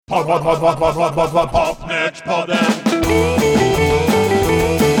Popnördspodden.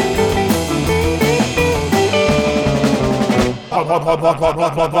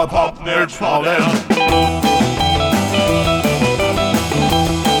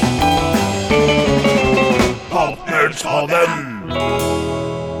 Popnördspodden.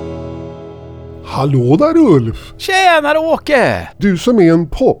 Hallå där Ulf! Tjenare Åke! Du som är en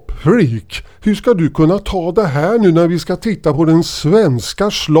popfreak, hur ska du kunna ta det här nu när vi ska titta på den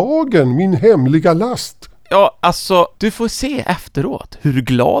svenska slagen, min hemliga last? Ja, alltså, du får se efteråt. Hur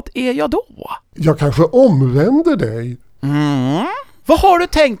glad är jag då? Jag kanske omvänder dig. Vad har du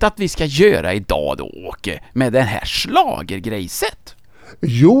tänkt att vi ska göra idag då, Åke, med den här slagergrejset?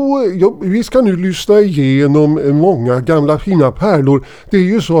 Jo, vi ska nu lyssna igenom många gamla fina pärlor. Det är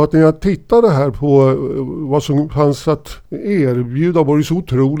ju så att när jag tittade här på vad som fanns att erbjuda var det så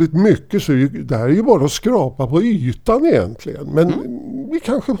otroligt mycket, så det här är ju bara att skrapa på ytan egentligen. Men vi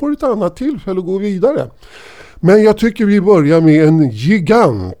kanske får ett annat tillfälle att gå vidare. Men jag tycker vi börjar med en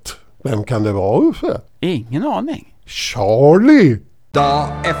gigant. Vem kan det vara, Uffe? Ingen aning. Charlie! Dag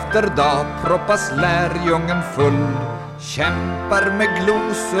efter dag proppas lärjungen full, kämpar med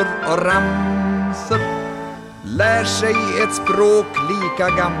glosor och ramsor, lär sig ett språk lika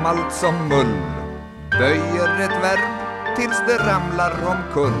gammalt som mull, böjer ett verb tills det ramlar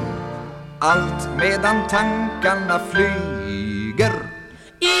omkull, allt medan tankarna flyger.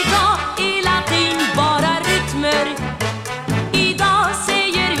 Idag är latin bara rytmer. Idag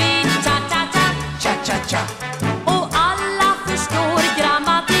säger vi cha-cha-cha, Cha-cha-cha. och alla förstår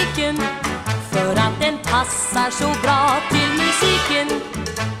grammatiken, för att den passar så bra till musiken.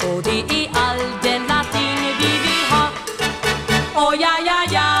 Och det är all den latin vi vill ha. Och ja, ja,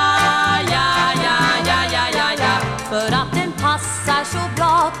 ja, ja, ja, ja, ja, ja, ja. För att den passar så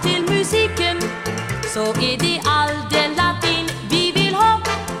bra till musiken, så är det all den latin vi vill ha.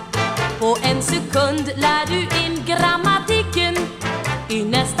 På en sekund lär du in grammatiken, i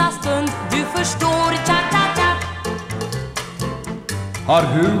nästa stund du förstår cha-cha-cha. Har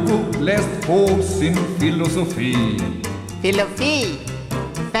Hugo läst på sin filosofi? Filosofi.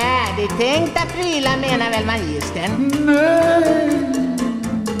 Färdigtänkta prylar menar väl magistern?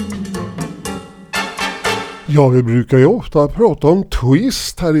 Ja, vi brukar ju ofta prata om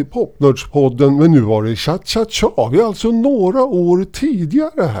twist här i Popnördspodden, men nu var det cha-cha-cha. Vi är alltså några år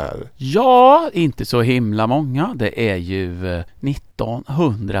tidigare här. Ja, inte så himla många. Det är ju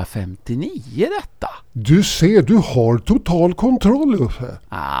 1959 detta. Du ser, du har total kontroll, Uffe.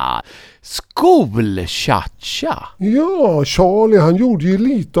 Skol-cha-cha. Ja, Charlie, han gjorde ju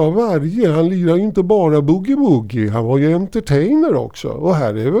lite av varje. Han lirar ju inte bara boogie-woogie, han var ju entertainer också. Och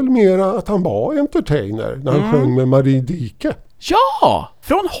här är väl mera att han var entertainer när han sjöng med Marie Dike. Ja,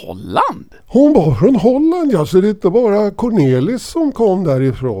 från Holland. Hon var från Holland, ja, så det är inte bara Cornelis som kom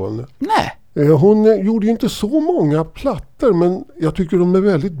därifrån. Nej. Hon gjorde ju inte så många plattor, men jag tycker de är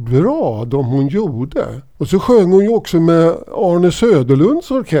väldigt bra, de hon gjorde. Och så sjöng hon ju också med Arne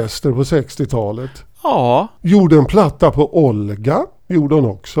Söderlunds orkester på 60-talet. Ja. Gjorde en platta på Olga, gjorde hon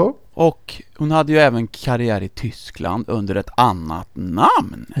också. Och hon hade ju även karriär i Tyskland under ett annat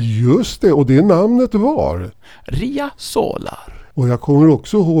namn. Just det, och det namnet var Ria Solar. Och jag kommer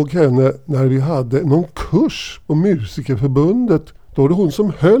också ihåg henne när vi hade någon kurs på Musikerförbundet. Då var det hon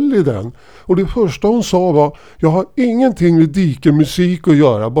som höll i den. Och det första hon sa var: jag har ingenting med Dike-musik att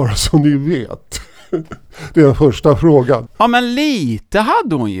göra, bara så ni vet. Det är den första frågan. Ja, men lite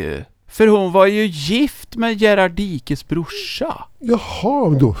hade hon ju. För hon var ju gift med Gerard Dikes brorsa. Jaha,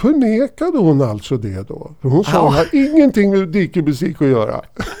 då förnekade hon alltså det då. För hon sa: jag har ingenting med Dike-musik att göra.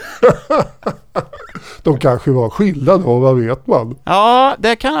 De kanske var skilda då, vad vet man? Ja,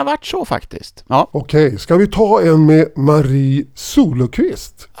 det kan ha varit så faktiskt. Ja. Okej, ska vi ta en med Marie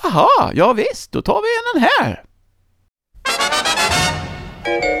Solokvist? Aha, ja visst, då tar vi en här.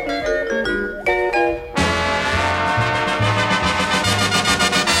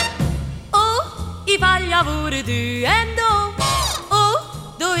 Ifall jag vore du ändå,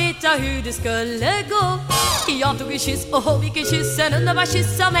 då vet jag hur det skulle gå. Jag tog en kyss, vilken kyss, en underbar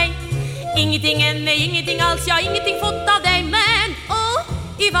kyss av mig. Ingenting än, nej ingenting alls, jag har ingenting fått av dig. Men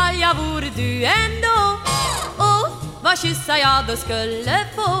ifall jag vore du ändå, vad kyssar jag då skulle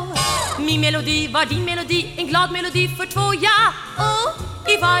få. Min melodi var din melodi, en glad melodi för två, ja.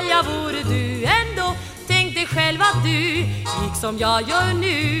 Ifall jag vore du ändå, tänk dig själv att du gick som jag gör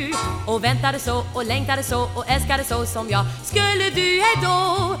nu, och väntade så och längtade så och älskade så som jag. Skulle du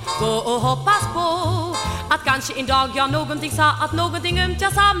då gå och hoppas på att kanske en dag jag någonting sa, att någonting ömt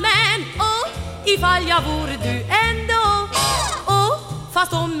jag sa. Men ifall jag vore du ändå,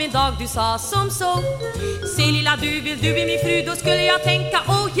 fast om en dag du sa som så. Se lilla du, vill du bli min fru, då skulle jag tänka,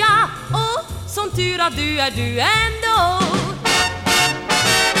 åh ja, åh, som tur att du är du ändå.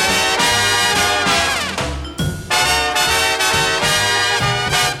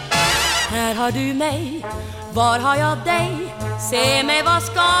 Här har du mig, var har jag dig? Se mig, vad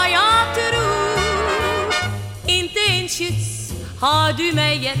ska jag tro? Inte en kyss har du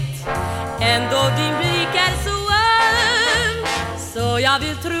mig gett, ändå din blick är så öm, så jag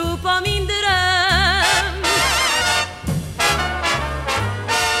vill tro på min dröm.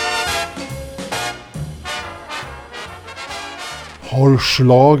 Har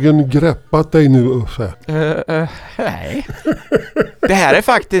slagen greppat dig nu, Uffe? Nej. Det här är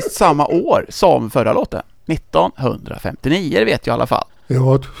faktiskt samma år som förra låten. 1959, det vet jag i alla fall. Det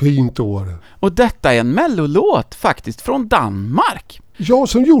var ett fint år. Och detta är en mellolåt faktiskt från Danmark. Ja,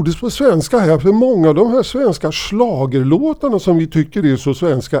 som gjordes på svenska här. För många av de här svenska slagerlåtarna som vi tycker är så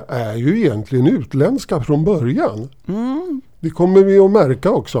svenska är ju egentligen utländska från början. Det kommer vi att märka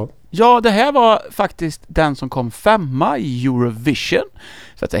också. Ja, det här var faktiskt den som kom 5:a i Eurovision.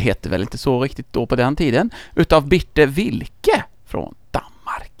 Så att det hette väl inte så riktigt då på den tiden. Utav Birte Wilke från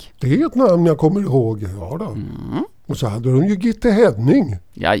Danmark. Det är ett namn jag kommer ihåg. Ja då. Och så hade de ju Gitte Henning.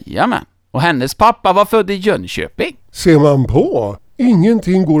 Jajamän. Och hennes pappa var född i Jönköping. Ser man på?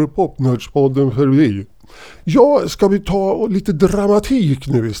 Ingenting går Popnördspodden förbi. Ja, ska vi ta lite dramatik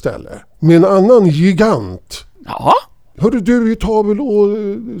nu istället? Med en annan gigant. Ja. Hörru du, vi tar väl och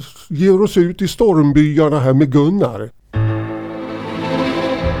ger oss ut i stormbyarna här med Gunnar.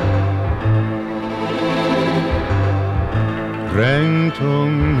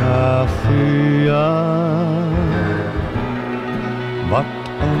 Regntunga skyar, vart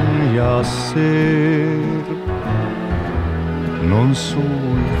än jag ser, någon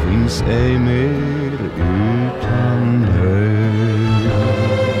sol finns ej mer utan höjder.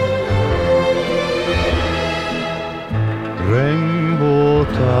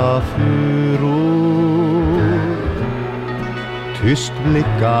 Regnvåta furor tyst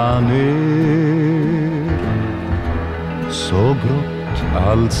blickar ner, så grått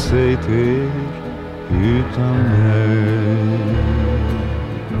allt sig ter utan mig.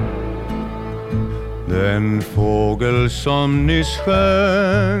 Den fågel som nyss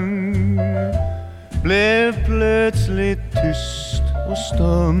sjöng blev plötsligt tyst och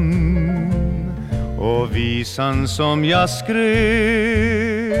stum, och visan som jag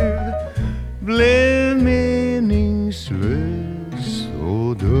skrev blev meningslös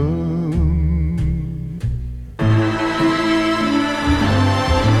och dum.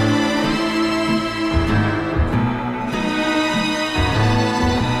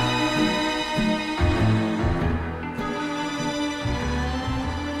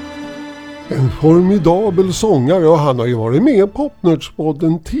 En formidabel sångare, och han har ju varit med i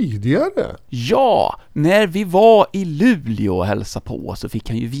Popnördspodden tidigare. Ja, när vi var i Luleå och hälsade på så fick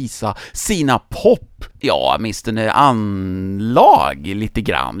han ju visa sina åtminstone anlag lite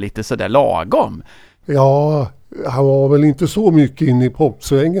grann, lite sådär lagom. Ja, han var väl inte så mycket in i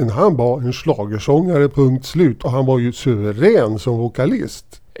popsvängen. Han var en schlagersångare, punkt slut, och han var ju suverän som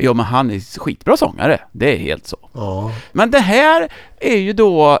vokalist. Ja, men han är skitbra sångare, det är helt så. Ja. Men det här är ju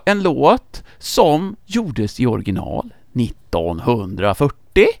då en låt som gjordes i original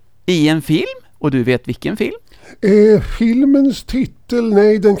 1940 i en film, och du vet vilken film? Filmens titel,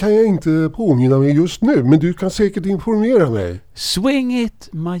 nej, den kan jag inte påminna mig just nu, men du kan säkert informera mig. Swing It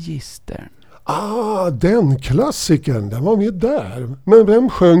Magistern. Den klassikern, den var med där. Men vem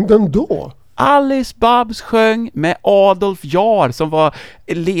sjöng den då? Alice Babs sjöng med Adolf Jahr som var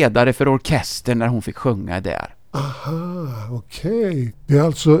ledare för orkestern när hon fick sjunga där. Aha, okej. Det är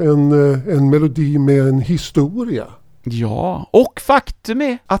alltså en melodi med en historia. Ja, och faktum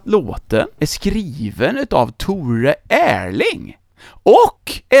är att låten är skriven av Tore Erling.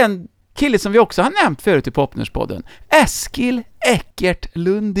 Och en kille som vi också har nämnt förut i Popnördspodden, Eskil Eckert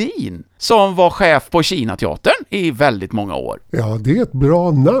Lundin, som var chef på Kinateatern i väldigt många år. Ja, det är ett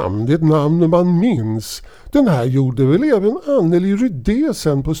bra namn. Det är ett namn man minns. Den här gjorde väl även Anneli Rydé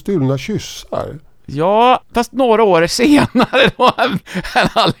sen på Stulna kyssar. Ja, fast några år senare då än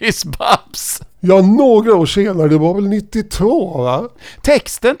Alice Babs. Ja, några år senare, det var väl 92, va?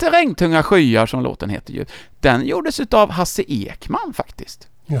 Texten till Regntunga skyar, som låten heter ju, den gjordes av Hasse Ekman faktiskt.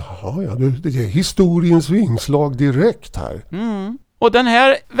 Jaha, ja, det är historiens vingslag direkt här. Och den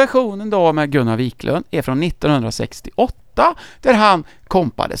här versionen då med Gunnar Wiklund är från 1968, där han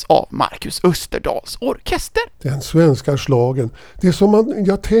kompades av Marcus Österdahls orkester. Den svenska slagen. Det är som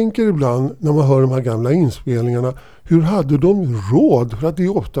jag tänker ibland när man hör de här gamla inspelningarna, hur hade de råd? För att det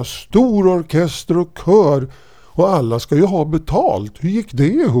är ofta stor orkester och kör. Och alla ska ju ha betalt. Hur gick det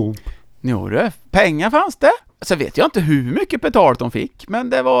ihop? Jo, pengar fanns det. Så vet jag inte hur mycket betalt de fick, men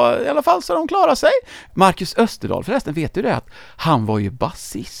det var i alla fall så de klarade sig. Marcus Österdahl förresten, vet du det att han var ju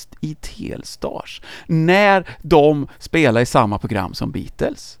basist i Telstars när de spelade i samma program som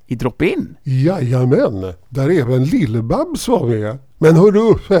Beatles, i Drop-In. Jajamän, där även Lill-Babs var med. Men hörru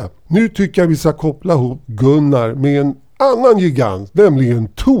Uffe, nu tycker jag vi ska koppla ihop Gunnar med en annan gigant, nämligen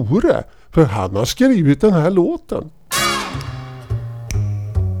Tore. För han har skrivit den här låten.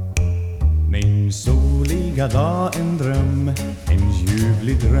 Min soliga dag, en dröm, en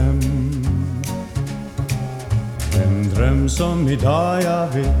ljuvlig dröm. En dröm som idag jag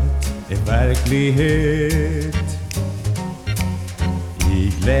vet är verklighet.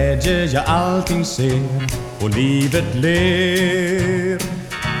 I glädje jag allting ser och livet ler.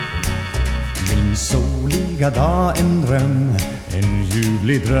 Min soliga dag, en dröm, en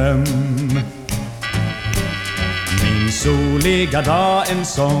ljuvlig dröm. Min soliga dag, en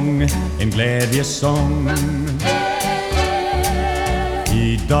sång, en glädjesång.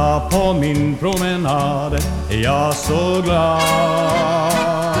 Idag på min promenad är jag så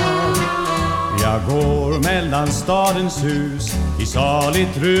glad. Jag går mellan stadens hus i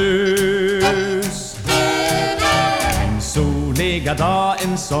saligt rus. En soliga dag,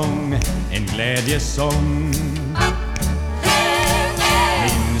 en sång, en glädjesång.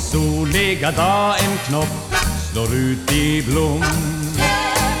 Min soliga dag, en knopp slår ut i blom.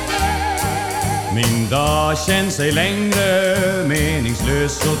 Min dag känns ej längre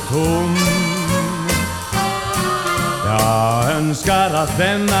meningslös och tom. Jag önskar att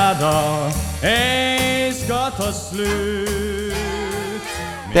denna dag ej ska ta slut.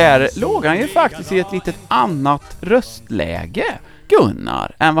 Där låg han ju faktiskt i ett litet annat röstläge,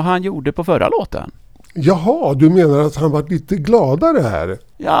 Gunnar, än vad han gjorde på förra låten. Jaha, du menar att han var lite gladare här?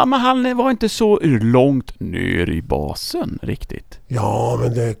 Ja, men han var inte så långt ner i basen riktigt. Ja,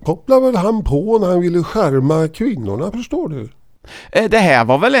 men det kopplar väl han på när han ville skärma kvinnorna, förstår du? Det här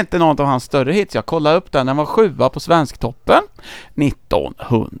var väl inte någon av hans större hits. Jag kollade upp den var 7 på Svensktoppen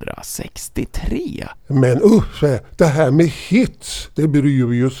 1963. Men Uffe, det här med hits, det bryr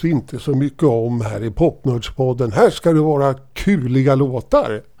vi oss inte så mycket om här i Popnördspodden. Här ska det vara kuliga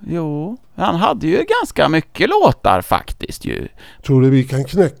låtar. Jo, han hade ju ganska mycket låtar faktiskt ju. Tror du vi kan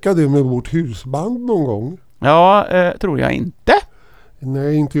knäcka det med vårt husband någon gång? Ja, tror jag inte.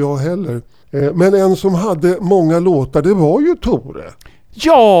 Nej, inte jag heller. Men en som hade många låtar, det var ju Tore.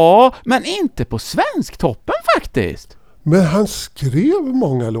 Ja, men inte på Svensktoppen faktiskt. Men han skrev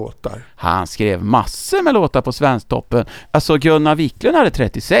många låtar. Han skrev massor med låtar på Svensktoppen. Alltså Gunnar Wiklund hade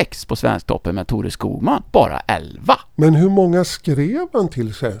 36 på Svensktoppen, med Tore Skogman bara 11. Men hur många skrev han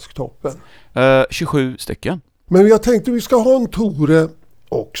till Svensktoppen? 27 stycken. Men jag tänkte vi ska ha en Tore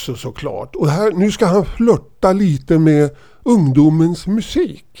också såklart. Och här, nu ska han flirta lite med ungdomens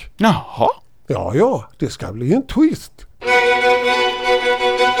musik. Jaha. Ja, det ska bli en twist.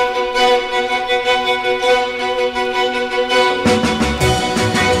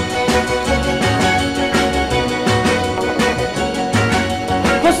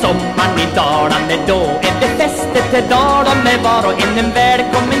 På sommaren i Dalarna då är det fester till Dalarna med var och en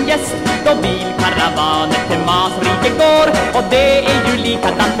välkommen gäst. Då bilkaravaner till Masrike går, och det är ju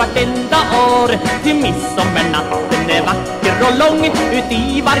likadant vartenda år. Till midsommarnatten är vacker och lång, ut i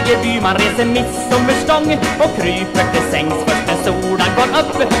varje by man reser midsommarstång. Och kryper till sängs först när solen går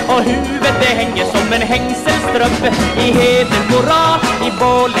upp, och huvudet det hänger som en hängselströpp. I Hedemora, i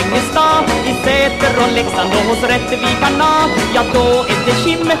Borlänge stad, i Säter och Leksand och hos Rättvikarna. Ja, då är det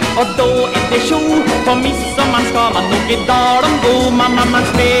kim och då är det tjo. På midsommar ska man nog i Dalen bo. Man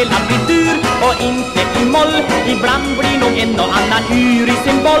spelar vid dur och inte i moll. Ibland blir nog en och annan ur i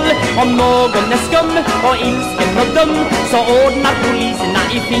sin boll. Om någon är skum och ilsken och dum, så ordnar poliserna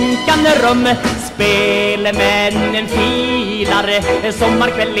i finkan rum. Spelmännen filare,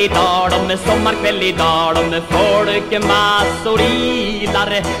 sommarkväll i Dalen, sommarkväll i Dalen. Folkmassor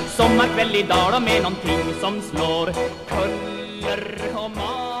ilare, sommarkväll i Dalen är någonting som slår kuller och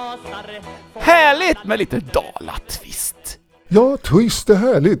masare. Härligt med lite Dala-twist. Ja, twist är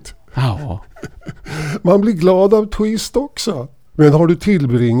härligt. Ja. Man blir glad av twist också. Men har du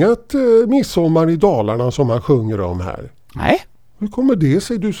tillbringat midsommar i Dalarna som man sjunger om här? Nej. Hur kommer det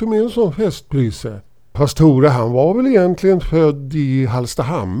sig, du som är en sån festprise? Fast Tore, han var väl egentligen född i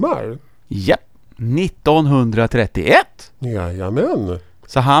Hallstahammar? Ja, 1931. Jajamän.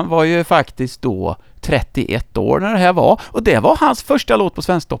 Så han var ju faktiskt då 31 år när det här var. Och det var hans första låt på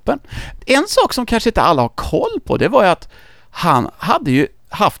Svensktoppen. En sak som kanske inte alla har koll på, det var ju att han hade ju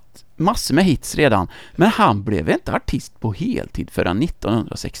haft massor med hits redan. Men han blev inte artist på heltid förrän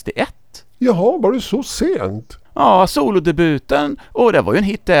 1961. Jaha, var det så sent? Ja, solodebuten, och det var ju en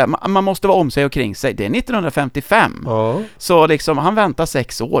hit där. Man måste vara om sig och kring sig. Det är 1955. Ja. Så liksom, han väntar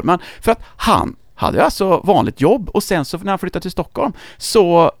 6 år. Men för att han hade alltså vanligt jobb, och sen så när han flyttade till Stockholm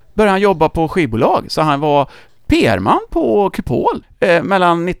så började han jobba på skivbolag. Så han var PR-man på Kupol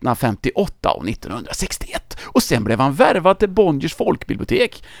mellan 1958 och 1961. Och sen blev han värvad till Bonniers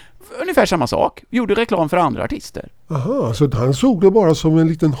folkbibliotek. Ungefär samma sak. Gjorde reklam för andra artister. Aha, så han såg det bara som en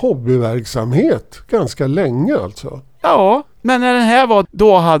liten hobbyverksamhet ganska länge alltså. Ja, men när den här var,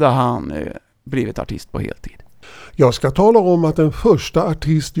 då hade han blivit artist på heltid. Jag ska tala om att den första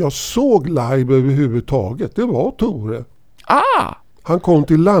artist jag såg live överhuvudtaget, det var Tore. Ah! Han kom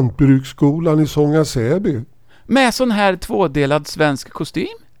till Lantbruksskolan i Sånga-Säby. Med sån här 2-delad svensk kostym?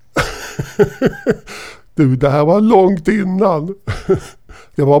 Du, det här var långt innan.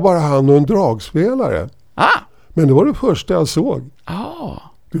 Det var bara han och en dragspelare. Ah! Men det var det första jag såg. Ah!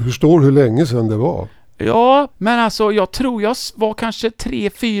 Du förstår hur länge sedan det var. Ja, men alltså jag tror jag var kanske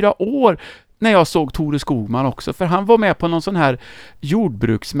 3-4 år när jag såg Tore Skogman också. För han var med på någon sån här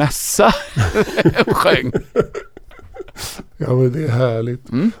jordbruksmässa och sjöng. Ja, men det är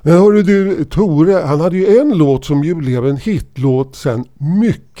härligt. Men hörru du, Tore, han hade ju en låt som ju blev en hitlåt sen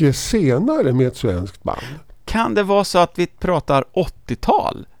mycket senare med ett svenskt band. Kan det vara så att vi pratar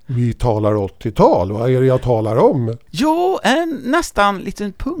 80-tal? Vi talar 80-tal, vad är det jag talar om? Jo, en nästan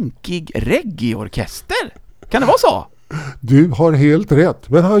liten punkig reggae-orkester. Kan det vara så? Du har helt rätt,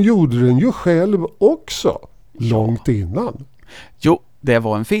 men han gjorde den ju själv också, långt innan. Jo, det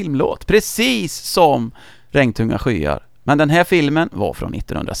var en filmlåt, precis som Regntunga skyar. Men den här filmen var från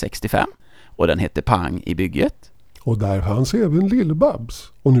 1965 och den hette Pang i bygget. Och där fanns även Lill-Babs.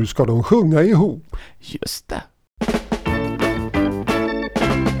 Och nu ska de sjunga ihop. Just det.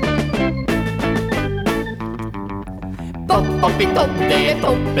 Pop, pop i topp, det är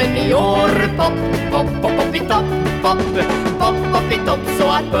toppen i år. Pop, pop, pop, pop i topp, pop. Pop, pop i topp så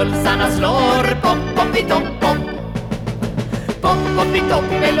att pulsarna slår. Pop, pop i topp, pop. Pop, pop i topp,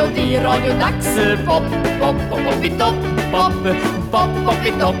 melodiradio-dags. Pop, pop, pop, pop i topp, pop. Pop, pop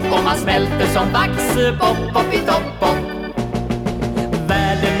i topp och man smälter som vax. Pop, pop i topp, pop.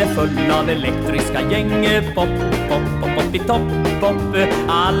 Världen är full av elektriska gäng. Pop, pop, pop, pop i topp, pop.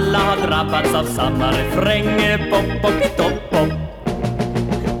 Alla har drabbats av samma refräng. Pop, pop i topp, pop.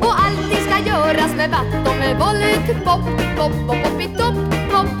 Och allting ska göras med vatt och med våld. Pop, pop, pop, pop i topp,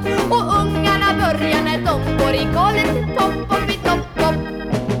 pop. Och ungarna börjar när de går i golvet. Pop, pop i topp, pop.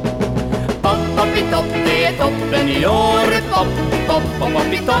 Pop, pop i topp, det är toppen i år. Pop, pop, pop,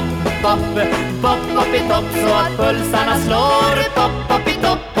 pop i topp, pop. Pop, pop i topp så att pulsarna slår. Pop, pop i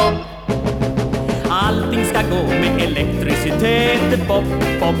topp, pop. Allting ska gå med elektricitet. Pop,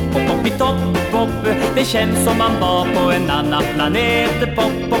 pop, pop, pop i topp, pop. Det känns som man var på en annan planet.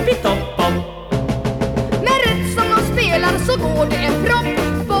 Pop, pop i topp, pop. Med rätt som de spelar så går det en propp.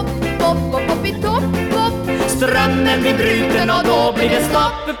 Pop, pop, pop, pop i topp, pop. Strömmen blir bruten och då blir det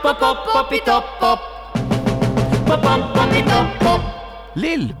stopp. Pop, pop, pop i topp, pop. Pop, pop, pop i topp, pop.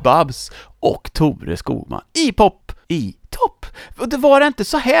 Lill-Babs och Tore Skogman i Pop i topp. Och det var inte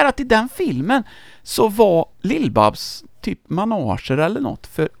så här att i den filmen så var Lill-Babs typ manager eller något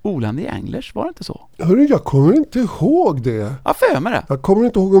för Oland i English, var det inte så? Hörru, jag kommer inte ihåg det. Ja, för mig det. Jag kommer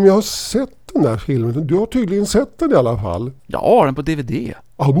inte ihåg om jag har sett den här filmen. Du har tydligen sett den i alla fall. Jag har den på DVD.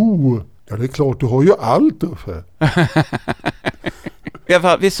 Abo, ja det är klart, du har ju allt Uffe.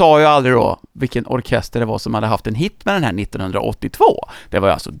 Vi sa ju aldrig då vilken orkester det var som hade haft en hit med den här 1982. Det var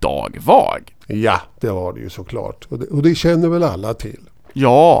ju alltså Dag Vag. Ja, det var det ju såklart. Och det känner väl alla till.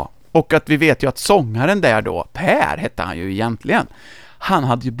 Ja, och att vi vet ju att sångaren där då, Per hette han ju egentligen. Han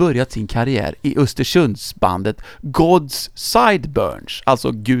hade ju börjat sin karriär i Östersundsbandet God's Sideburns,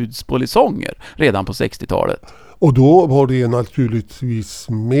 alltså Guds polisonger, redan på 60-talet. Och då var det naturligtvis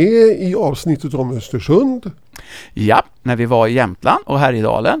med i avsnittet om Östersund. Ja, när vi var i Jämtland och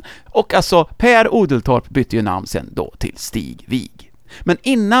Härjedalen. Och alltså Per Odeltorp bytte ju namn sen då till Stig Wig. Men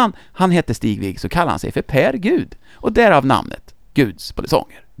innan han hette Stig Wig så kallade han sig för Per Gud. Och därav namnet Guds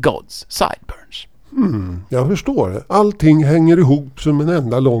polisonger, God's Sideburns. Jag förstår. Allting hänger ihop som en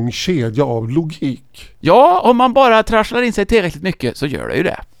enda lång kedja av logik. Ja, om man bara trasslar in sig tillräckligt mycket så gör det ju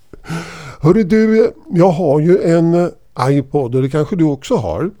det. Hörru du, jag har ju en iPod och det kanske du också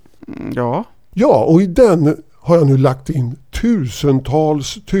har. Ja. Ja, och i den har jag nu lagt in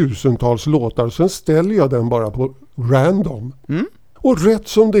tusentals låtar. Sen ställer jag den bara på random. Och rätt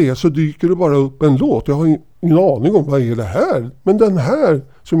som det är så dyker det bara upp en låt. Jag har ingen aning om vad är det här. Men den här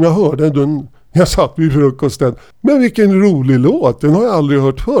som jag hörde, jag satt vid frukosten. Men vilken rolig låt, den har jag aldrig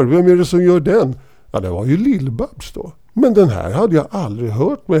hört förr. Vem är det som gör den? Ja, det var ju Lill-Babs då. Men den här hade jag aldrig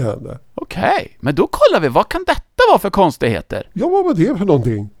hört med henne. Okej, men då kollar vi. Vad kan detta vara för konstigheter? Ja, vad var det för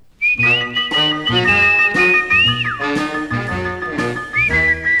någonting?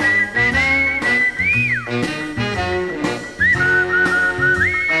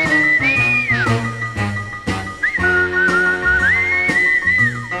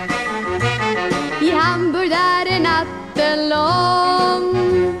 I Hamburg där är natten lång,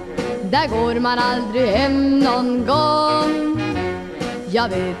 där går man aldrig hem någon gång. Jag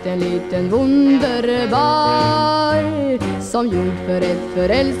vet en liten wunderbar som gjord för ett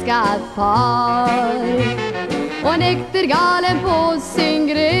förälskat par. Och en äktergalen på sin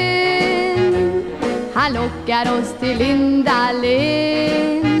gren, han lockar oss till Lindalen.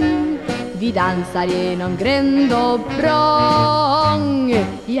 Vi dansar genom gränd och prång,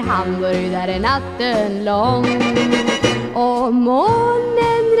 i Hamburg där är natten lång. Och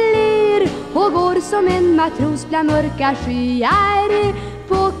månen ler och går som en matros bland mörka skyar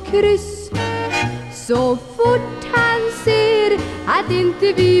på kryss. Så fort han ser att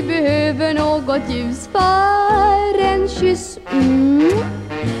inte vi behöver något ljus för en kyss.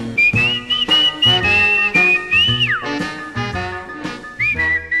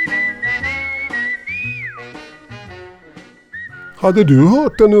 Hade du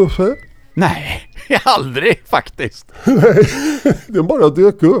hört den, Uffe? Nej, aldrig faktiskt. Nej, den bara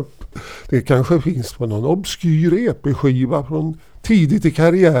dök upp. Det kanske finns på någon obskyr EP-skiva från tidigt i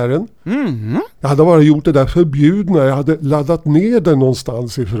karriären. Jag hade bara gjort det där förbjudna. Jag hade laddat ner den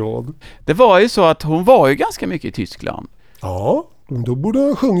någonstans ifrån. Det var ju så att hon var ju ganska mycket i Tyskland. Ja, då borde han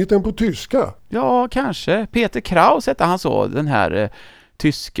ha sjungit den på tyska. Ja, kanske. Peter Kraus hette han så, den här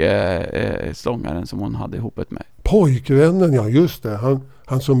tyske sångaren som hon hade ihopet med. Pojkvännen, ja just det.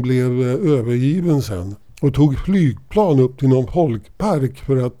 Han som blev övergiven sen. Och tog flygplan upp till någon folkpark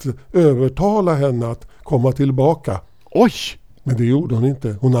för att övertala henne att komma tillbaka. Oj! Men det gjorde hon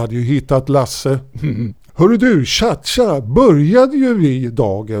inte. Hon hade ju hittat Lasse. Hörru du, cha-cha började ju vi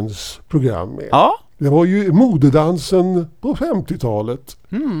dagens program med. Ja. Det var ju modedansen på 50-talet.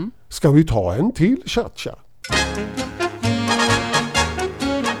 Ska vi ta en till cha-cha?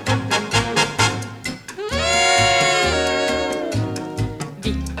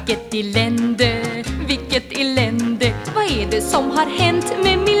 Vilket elände, vad är det som har hänt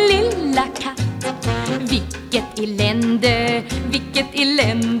med min lilla katt? Vilket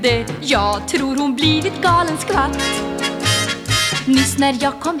elände, jag tror hon blivit galen skvatt. Nyss när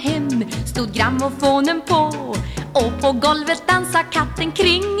jag kom hem stod grammofonen på, och på golvet dansade katten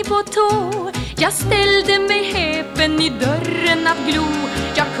kring på tå. Jag ställde mig häpen i dörren att glo,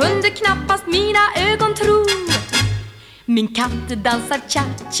 jag kunde knappast mina ögon tro. Min katt dansar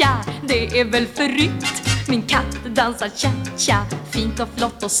cha-cha, det är väl förryckt. Min katt dansar cha-cha, fint och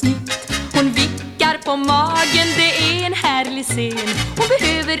flott och snyggt. Hon vickar på magen, det är en härlig scen. Hon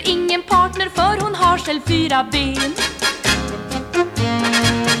behöver ingen partner för hon har själv 4 ben.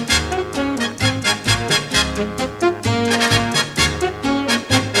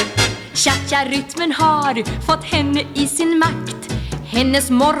 Cha-cha-rytmen har fått henne i sin makt. Hennes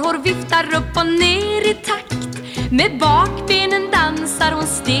morrhår viftar upp och ner i takt. Med bakbenen dansar hon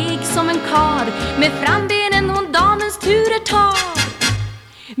steg som en kar, med frambenen hon damens turer tar.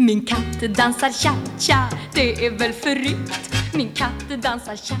 Min katt dansar cha-cha, det är väl förryckt. Min katt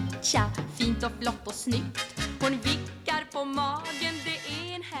dansar cha-cha, fint och flott och snyggt. Hon vickar på magen, det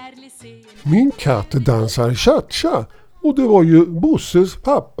är en härlig scen. Min katt dansar cha-cha. Och det var ju Bosses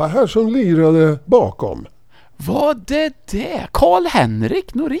pappa här som lirade bakom. Var det?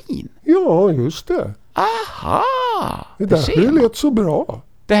 Carl-Henrik Norin? Ja, just det. Aha! Det därför det lät så bra.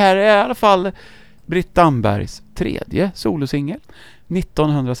 Det här är i alla fall Britt Dambergs 3:e solosingel.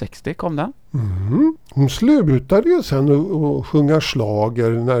 1960 kom den. Hon slutade ju sen att sjunga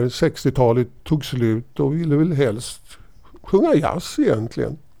slager när 60-talet tog slut och ville väl helst sjunga jazz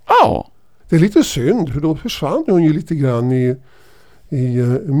egentligen. Ja. Det är lite synd, för då försvann hon ju lite grann i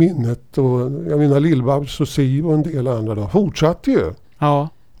minnet. Och jag menar Lill-Babs och Siv och en del andra då fortsatte ju. Ja.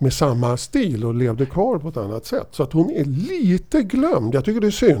 Med samma stil och levde kvar på ett annat sätt. Så att hon är lite glömd. Jag tycker det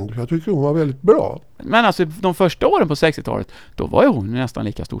är synd. Jag tycker hon var väldigt bra. Men alltså de första åren på 60-talet, då var ju hon nästan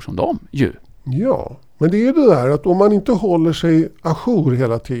lika stor som dem ju. Ja, men det är det där att om man inte håller sig ajour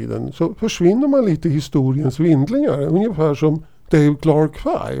hela tiden så försvinner man lite i historiens vindlingar. Ungefär som Dave Clark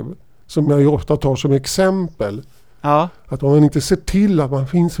 5, som jag ju ofta tar som exempel. Ja. Att om man inte ser till att man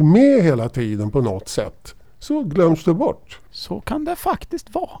finns med hela tiden på något sätt, så glöms det bort. Så kan det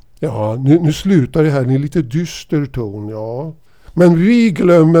faktiskt vara. Ja, nu slutar det här i lite dyster ton, ja. Men vi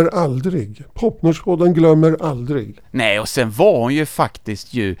glömmer aldrig. Popnörspodden glömmer aldrig. Nej, och sen var hon ju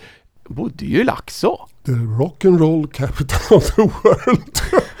faktiskt bodde ju i Laxå. The rock'n'roll capital of the world.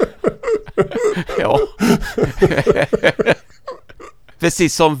 Ja.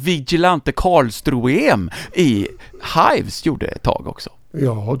 Precis som Vigilante Karlstroem i Hives gjorde ett tag också.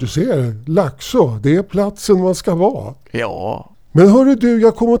 Ja, du ser. Laxå, det är platsen man ska vara. Ja. Men hörru du,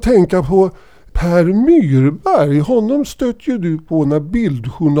 jag kommer att tänka på Per Myrberg. Honom stötte ju du på när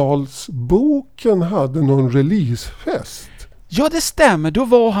Bildjournalsboken hade någon releasefest. Ja, det stämmer. Då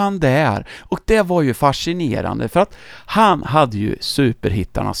var han där. Och det var ju fascinerande för att han hade ju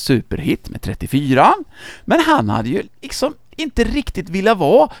superhittarnas superhit med 34. Men han hade ju liksom inte riktigt vilja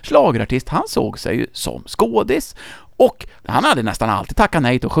vara schlagerartist. Han såg sig ju som skådis. Och han hade nästan alltid tackat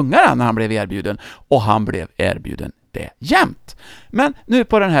nej till att sjunga den när han blev erbjuden. Och han blev erbjuden det jämt. Men nu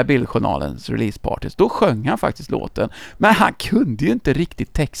på den här Bildjournalens releasepartys, då sjöng han faktiskt låten. Men han kunde ju inte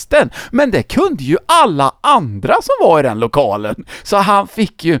riktigt texten. Men det kunde ju alla andra som var i den lokalen. Så han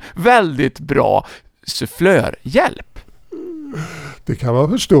fick ju väldigt bra sufflörhjälp. Det kan man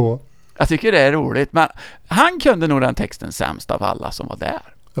förstå. Jag tycker det är roligt. Men han kunde nog den texten sämst av alla som var där.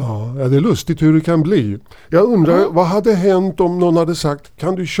 Ja, det är lustigt hur det kan bli. Jag undrar, vad hade hänt om någon hade sagt,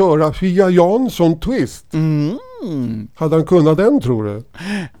 kan du köra Fia Jansson Twist? Hade han kunnat den, tror du?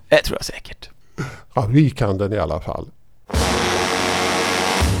 Det tror jag säkert. Ja, vi kan den i alla fall.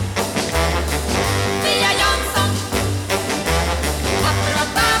 Fia Jansson.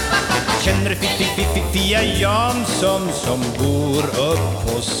 Känner du Fia Jansson som bor upp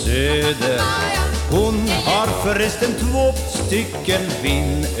på Söder? Hon har förresten 2 stycken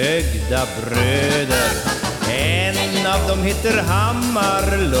vinögda bröder. En av dem heter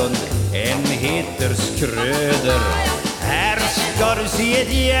Hammarlund, en heter Skröder. Här ska du se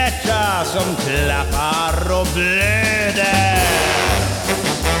ett hjärta som klappar och blöder.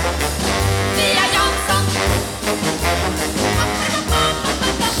 Fia Jansson.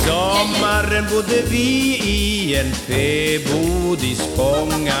 Sommaren bodde vi i en fäbod i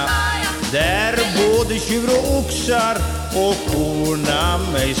Spånga, där både tjur och oxar och korna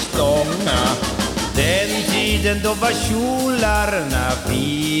mig stånga. Den tiden då var kjolarna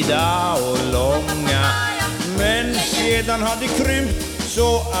vida och långa, men sedan har det krympt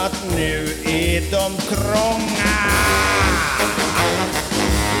så att nu är de trånga.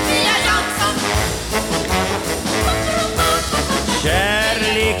 Fia Jansson.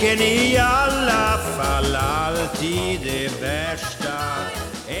 Kärleken är i alla fall alltid det värsta.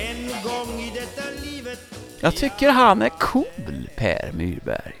 En gång i detta livet. Jag tycker han är cool, Per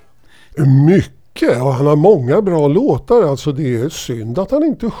Myrberg. Mycket, och han har många bra låtar. Alltså det är synd att han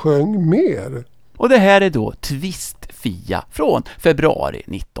inte sjöng mer. Och det här är då Twist-Fia från februari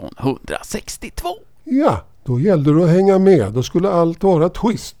 1962. Ja, då gällde det att hänga med. Då skulle allt vara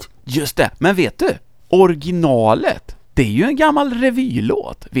twist. Just det, men vet du? Originalet, det är ju en gammal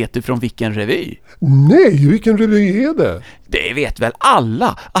revylåt. Vet du från vilken revy? Nej, vilken revy är det? Det vet väl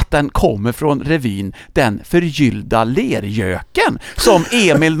alla att den kommer från revyn Den förgyllda lergöken som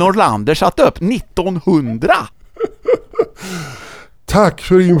Emil Norlander satt upp 1900. Tack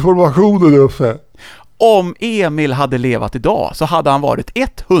för informationen, Uffe. Om Emil hade levat idag så hade han varit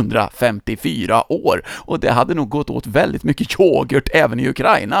 154 år. Och det hade nog gått åt väldigt mycket yoghurt även i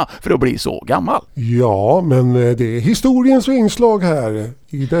Ukraina för att bli så gammal. Ja, men det är historiens inslag här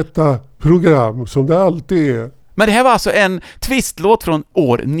i detta program som det alltid är. Men det här var alltså en twistlåt från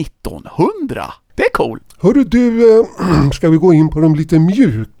år 1900. Det är cool. Hörru du, ska vi gå in på de lite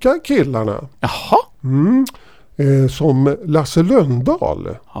mjuka killarna? Jaha. Som Lasse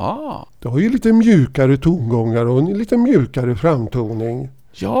Lönndahl. Ja. Det har ju lite mjukare tongångar och en lite mjukare framtoning.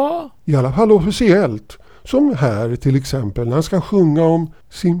 Ja. I alla fall officiellt. Som här till exempel när han ska sjunga om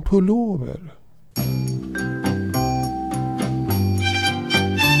sin pullover.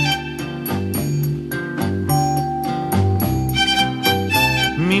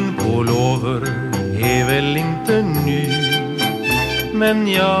 Min pullover är väl inte ny, men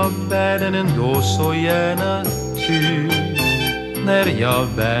jag bär den ändå så gärna ty. När jag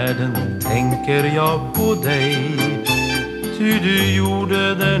bär den tänker jag på dig, ty du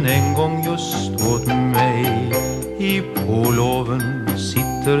gjorde den en gång just åt mig. I pullovern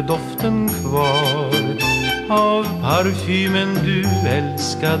sitter doften kvar av parfymen du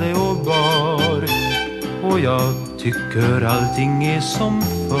älskade och bar. Och jag tycker allting är som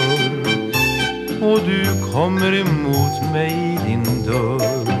förr, och du kommer emot mig i din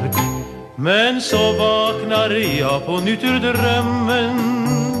dörr. Men så vaknar jag på nytt ur drömmen.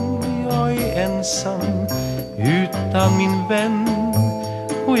 Jag är ensam utan min vän,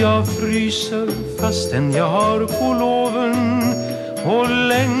 och jag fryser fastän jag har pullovern, och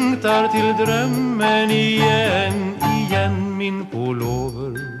längtar till drömmen igen. Min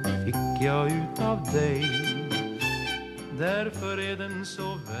pullover fick jag utav dig. Därför är den så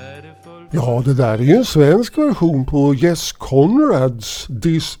värdefull. Ja, det där är ju en svensk version på Jess Conrads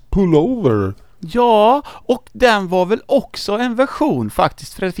This Pullover. Ja, och den var väl också en version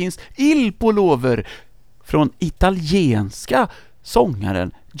faktiskt, för det finns Il Pullover från italienska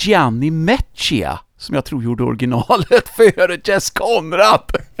sångaren Gianni Meccia, som jag tror gjorde originalet för Jess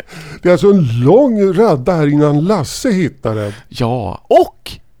Conrad. Det är alltså en lång radda här innan Lasse hittar den. Ja,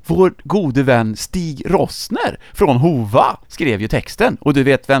 och vår gode vän Stig Rossner från Hova skrev ju texten. Och du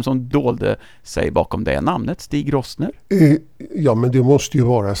vet vem som dolde sig bakom det namnet, Stig Rossner? Ja, men det måste ju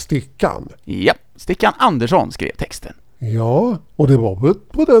vara Stickan. Ja, Stickan Andersson skrev texten. Ja, och det var väl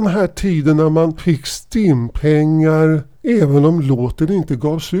på den här tiden när man fick stimpengar även om låten inte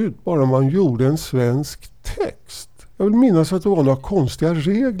gavs ut, bara man gjorde en svensk text. Jag vill minnas att det var några konstiga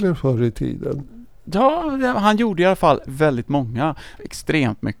regler förr i tiden. Ja, han gjorde i alla fall väldigt många,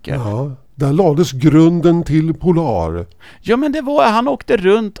 extremt mycket. Ja, där lades grunden till Polar. Ja, men det var, han åkte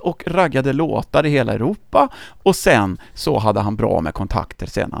runt och raggade låtar i hela Europa, och sen så hade han bra med kontakter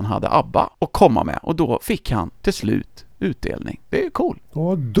sen han hade ABBA att komma med, och då fick han till slut utdelning. Det är cool.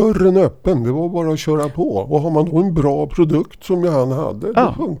 Ja, dörren öppen, det var bara att köra på. Och har man då en bra produkt som han hade,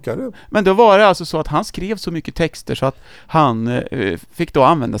 då funkar det. Men då var det alltså så att han skrev så mycket texter så att han fick då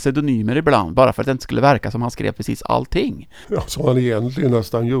använda pseudonymer ibland, bara för att det inte skulle verka som han skrev precis allting. Ja, som han egentligen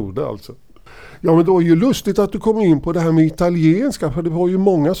nästan gjorde alltså. Ja, men det var ju lustigt att du kom in på det här med italienska, för det var ju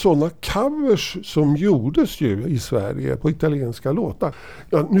många sådana covers som gjordes ju i Sverige på italienska låtar.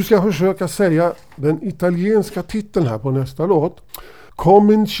 Ja, nu ska jag försöka säga den italienska titeln här på nästa låt.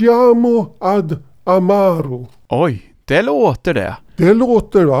 Cominciamo ad amaro. Oj, det låter det. Det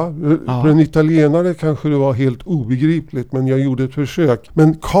låter, va? Ja. För en italienare kanske det var helt obegripligt, men jag gjorde ett försök.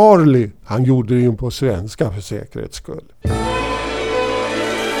 Men Carly, han gjorde det ju på svenska för säkerhets skull.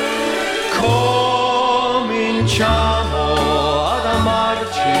 Cominciamo ad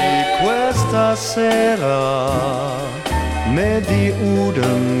amarci questa sera. Med de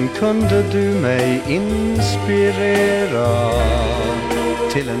orden kunde du mig inspirera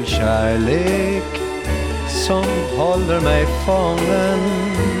till en kärlek som håller mig fången,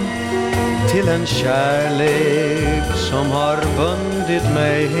 till en kärlek som har bundit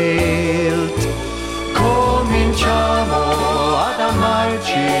mig helt. Cominciamo ad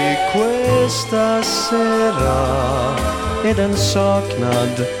amarci questa sera. Är den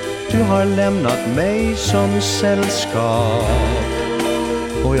saknad du har lämnat mig som sällskap,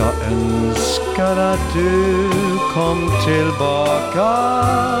 och jag önskar att du kom tillbaka.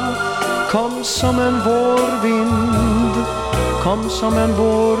 Kom som en vårvind, kom som en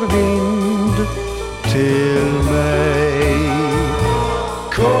vårvind till mig.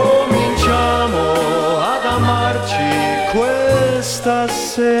 Cominciamo ad amarci questa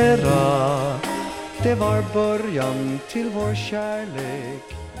sera. Det var början till vår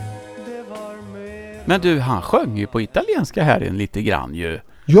kärlek. Det var med... Men du, han sjöng ju på italienska här lite grann ju.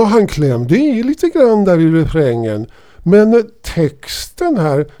 Ja, han klämde i lite grann där i refrängen. Men texten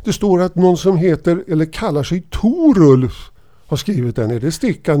här, det står att någon som heter eller kallar sig Torulf har skrivit den. Är det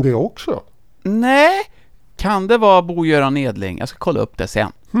Stickan det också? Nej, kan det vara Bo-Göran Edling? Jag ska kolla upp det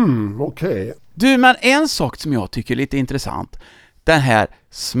sen. Okej. Du, men en sak som jag tycker är lite intressant. Den här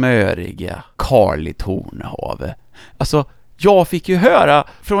smöriga Carly Tornhave. Alltså, jag fick ju höra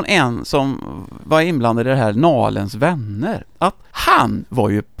från en som var inblandad i det här Nalens vänner att han var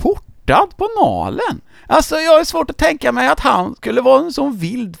ju portad på Nalen. Alltså, jag är svårt att tänka mig att han skulle vara en sån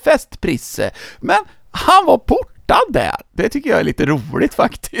vild festprisse. Men han var portad där. Det tycker jag är lite roligt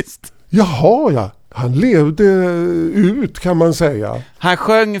faktiskt. Jaha, ja. Han levde ut, kan man säga. Han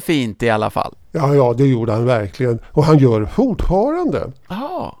sjöng fint i alla fall. Ja, det gjorde han verkligen. Och han gör fortfarande.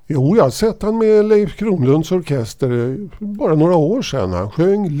 Aha. Jo, jag har sett han med Leif Kronlunds orkester bara några år sedan. Han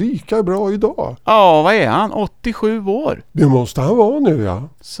sjöng lika bra idag. Ja, vad är han? 87 år. Det måste han vara nu, ja.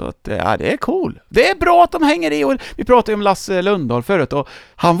 Så att, ja, det är cool. Det är bra att de hänger i. Och vi pratade ju om Lasse Lundahl förut. Och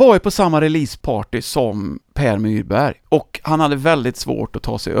han var ju på samma releaseparty som Per Myrberg. Och han hade väldigt svårt att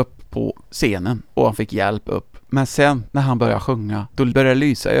ta sig upp på scenen. Och han fick hjälp upp. Men sen när han började sjunga, då började det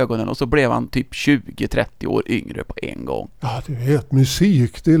lysa i ögonen och så blev han typ 20-30 år yngre på en gång. Ja, du vet,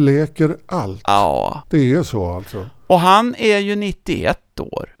 musik, det leker allt. Ja. Det är så alltså. Och han är ju 91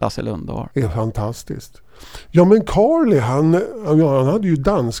 år, Lasse Lundahl. Det är fantastiskt. Ja, men Carly, han hade ju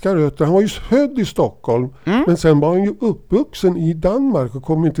danska rötter. Han var ju född i Stockholm. Men sen var han ju uppvuxen i Danmark och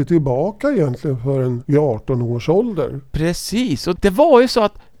kom inte tillbaka egentligen förrän i 18 års ålder. Precis, och det var ju så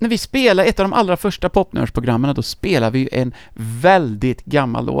att när vi spelade ett av de allra första popnördsprogrammen, då spelade vi ju en väldigt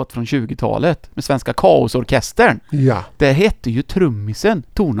gammal låt från 20-talet med Svenska Kaosorkestern. Ja. Det hette ju trummisen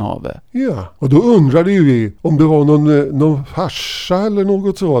Tornave. Ja, och då undrade ju vi om det var någon farsa eller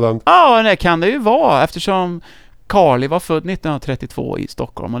något sådant. Ja, det kan det ju vara, eftersom Carly var född 1932 i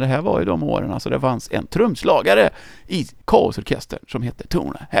Stockholm och det här var ju de åren, alltså det fanns en trumslagare i Kaosorkestern som hette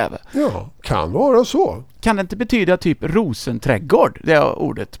Tornave. Ja, kan vara så. Kan det inte betyda typ rosenträdgård, det är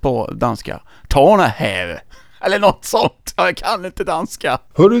ordet på danska? Tornave. Eller något sånt. Jag kan inte danska.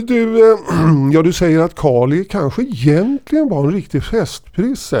 Hörru du, du säger att Carly kanske egentligen var en riktig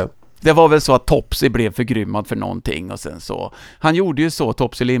festprisse. Det var väl så att Topsy blev förgrymmad för någonting och sen så... Han gjorde ju så,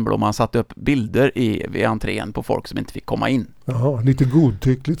 Topsy Lindblom, han satte upp bilder vid entrén på folk som inte fick komma in. Jaha, lite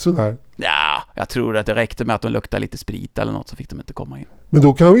godtyckligt sådär. Ja, jag tror att det räckte med att de luktade lite sprit eller något så fick de inte komma in. Men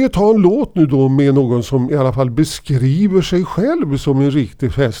då kan vi ju ta en låt nu då med någon som i alla fall beskriver sig själv som en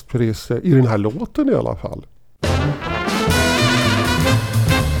riktig festprisse. I den här låten i alla fall.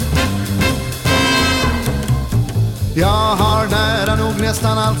 Jag har nära nog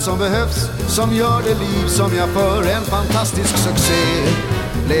nästan allt som behövs, som gör det liv som jag för en fantastisk succé.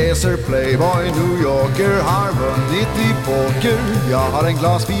 Läser Playboy, New Yorker, har vunnit i poker. Jag har en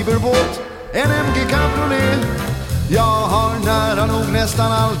glasfiberbåt, en MG Cabriolet. Jag har nära nog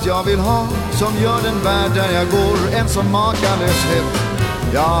nästan allt jag vill ha, som gör den värld där jag går en som makalöshet.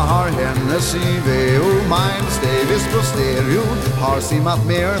 Jag har Hennessy, VO, Miles Davis på stereo, har simmat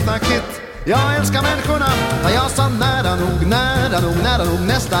med Eartha Kitt. Jag älskar människorna, när jag sa nära nog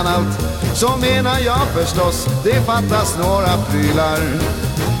nästan allt. Så menar jag förstås, det fattas några prylar.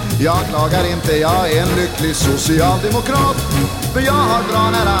 Jag klagar inte, jag är en lycklig socialdemokrat. För jag har bra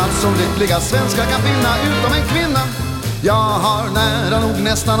nära allt som lyckliga svenskar kan finna, utom en kvinna. Jag har nära nog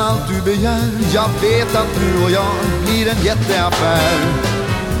nästan allt du begär. Jag vet att du och jag blir en jätteaffär.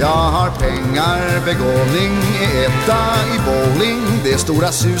 Jag har pengar, begåvning, är etta i bowling. Det stora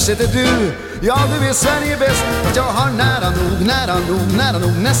suset är du, ja du är Sverige bäst. Jag har nära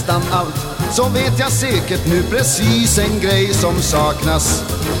nog nästan allt. Så vet jag säkert nu precis en grej som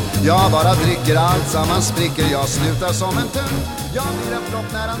saknas. Jag bara dricker, allt samman spricker, jag slutar som en tönn. Jag blir en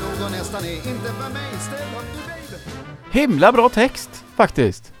flopp nära nog och nästan är inte för mig. Ställ upp du baby. Himla bra text,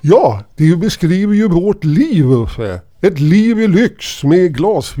 faktiskt. Ja, det beskriver ju vårt liv, Uffe. Ett liv i lyx med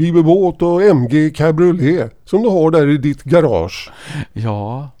glasfiberbåt och MG Cabriolet som du har där i ditt garage.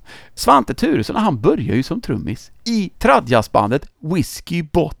 Ja, Svante Thuresson, han började ju som trummis i tradjazzbandet Whiskey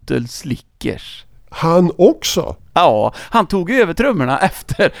Bottle Slickers. Han också? Ja, han tog över trummorna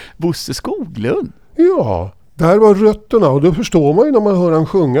efter Bosse Skoglund. Ja, där var rötterna och då förstår man ju när man hör han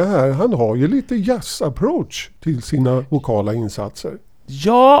sjunga här. Han har ju lite jazz-approach till sina vokala insatser.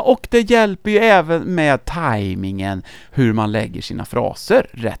 Ja, och det hjälper ju även med tajmingen, hur man lägger sina fraser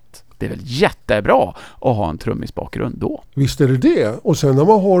rätt. Det är väl jättebra att ha en trummisbakgrund då. Visst är det. Och sen när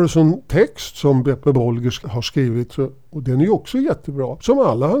man har en sån text som Beppe Bolger har skrivit, och den är ju också jättebra, som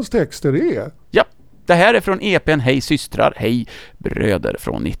alla hans texter är. Ja, det här är från EP:n Hej systrar, hej bröder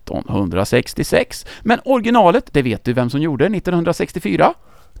från 1966. Men originalet, det vet du vem som gjorde 1964?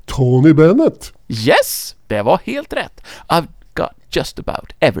 Tony Bennett. Yes, det var helt rätt. I've got just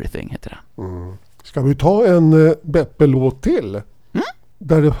about everything heter den. Ska vi ta en Beppe-låt till?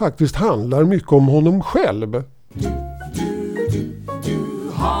 Där det faktiskt handlar mycket om honom själv. Du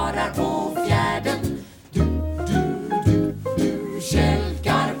harar på fjärden. Du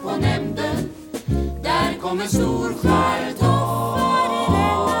kälkar på nämnden. Där kommer stor stjärtoft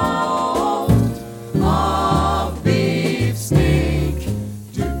av beefstek.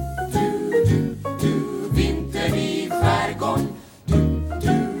 Du vinter i skärgården.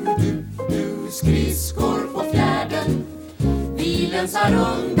 Du skridskor på fjärden. Länsar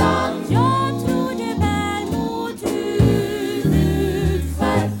undan. Jag tror det bär mot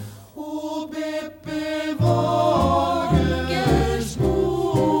huvudskär. Och Beppe Wolgers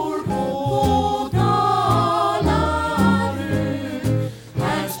mor på Dalarö.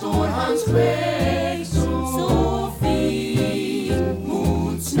 Här står hans skägg så fint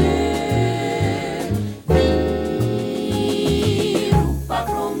mot snö. Vi ropar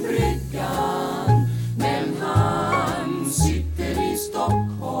från bryggan, men han sitter i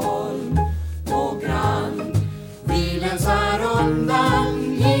Stockholm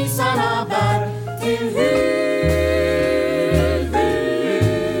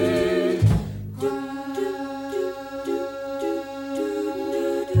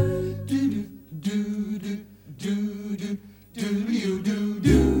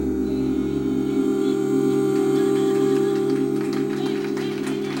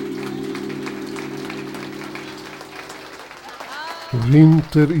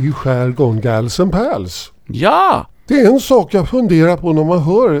Vinter i skärgården, Gals and Pals. Ja! Det är en sak jag funderar på när man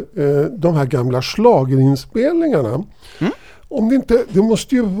hör de här gamla schlagerinspelningarna. Om det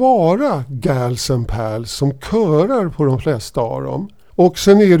måste ju vara Gals and Pals som körar på de flesta av dem. Och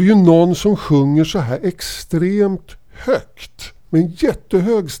sen är det ju någon som sjunger så här extremt högt med en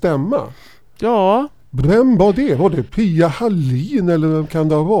jättehög stämma. Ja. Vem var det? Var det Pia Hallin eller vem kan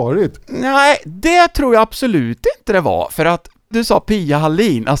det ha varit? Nej, det tror jag absolut inte det var. För att du sa Pia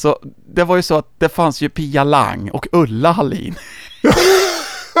Hallin. Alltså, det var ju så att det fanns ju Pia Lang och Ulla Hallin.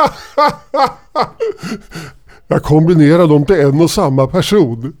 Jag kombinerar dem till en och samma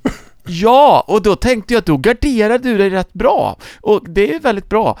person. Ja, och då tänkte jag att då garderade du dig rätt bra. Och det är väldigt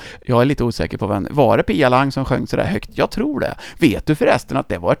bra. Jag är lite osäker på vem. Var det Pia Lang som sjöng så där högt? Jag tror det. Vet du förresten att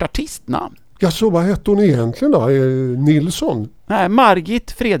det var ett artistnamn? Ja, så vad hette hon egentligen då? Nilsson? Nej,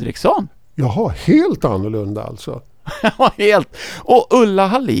 Margit Fredriksson. Jaha, helt annorlunda alltså. Ja, helt. Och Ulla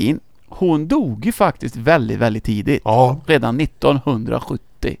Hallin, hon dog ju faktiskt väldigt, väldigt tidigt. Ja. Redan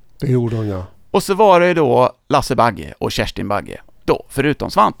 1970. Det gjorde hon, ja. Och så var det då Lasse Bagge och Kerstin Bagge. Då,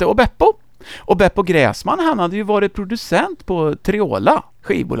 förutom Svante och Beppo. Och Beppo Gräsman, han hade ju varit producent på Triola,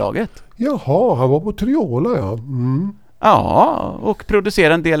 skivbolaget. Jaha, han var på Triola, ja. Ja, och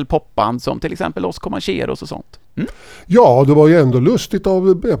producerade en del popband som till exempel Los Comancheros och sånt. Ja, det var ju ändå lustigt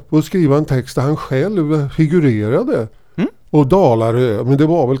av Beppo att skriva en text där han själv figurerade. Och Dalarö, men det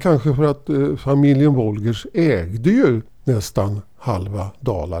var väl kanske för att familjen Wolgers ägde ju nästan halva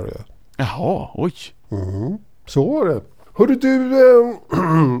Dalarö. Jaha, oj. Så var det. Hörru du,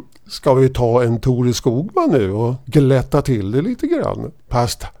 ska vi ta en Tore Skogman nu och glätta till det lite grann?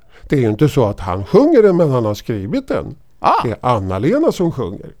 Fast det är ju inte så att han sjunger den, men han har skrivit den. Det är Anna-Lena som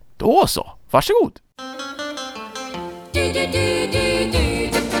sjunger. Då så, varsågod.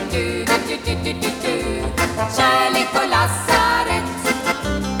 Kärlek på lasarett.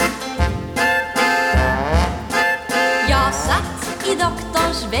 Jag satt i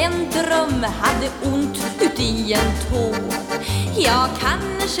doktorns väntrum, hade ont uti en tå. Jag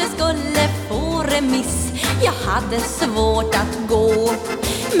kanske skulle få remiss, jag hade svårt att gå.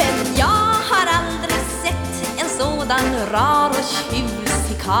 Men jag har aldrig sett en sådan rar och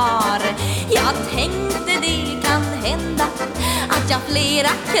tjusig kar. Jag tänkte det kan hända att jag flera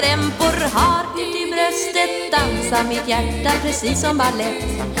krämpor har. Ut i bröstet dansar mitt hjärta precis som ballett.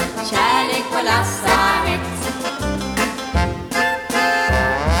 Kärlek på lasarett.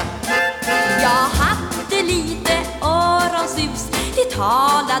 Jag hade lite öronsus, det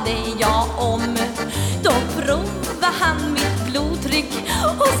talade jag om. Då provade han mitt blodtryck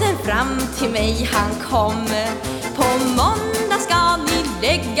och sen fram till mig han kom. På måndag ska ni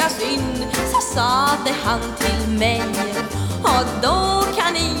läggas in, så sade han till mig. Och då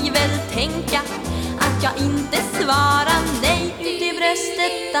kan ni väl tänka att jag inte svarar nej. Ut i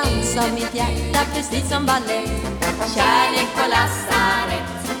bröstet dansar mitt hjärta precis som ballett. Kärlek på lasarett.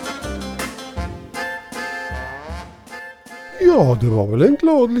 Ja, det var väl en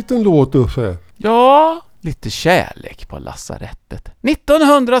glad liten låt, Uffe. Ja, lite kärlek på lasarettet.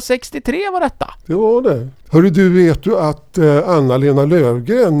 1963 var detta. Det var det. Hörru du, vet du att Anna-Lena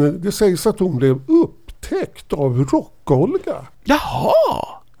Löfgren, det sägs att hon blev upptäckt av Rock-Olga. Jaha!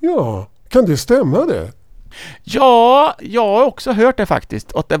 Ja, kan det stämma det? Ja, jag har också hört det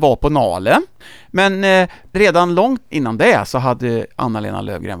faktiskt, att det var på Nalen. Men redan långt innan det så hade Anna-Lena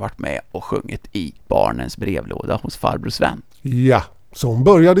Löfgren varit med och sjungit i Barnens brevlåda hos farbror Sven. Ja, så hon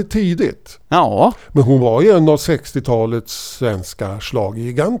började tidigt. Ja. Men hon var ju en av 60-talets svenska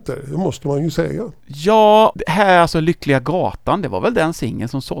schlagergiganter, det måste man ju säga. Ja, det här alltså Lyckliga gatan, det var väl den singeln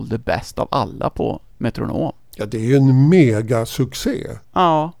som sålde bäst av alla på Metronom. Ja, det är ju en mega succé.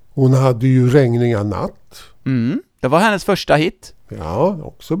 Ja. Hon hade ju Regniga natt. Det var hennes första hit. Ja,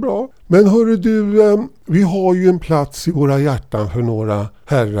 också bra. Men hörru du, vi har ju en plats i våra hjärtan för några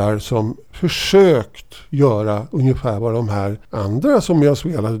herrar som försökt göra ungefär vad de här andra som jag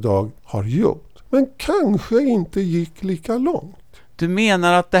spelade idag har gjort. Men kanske inte gick lika långt. Du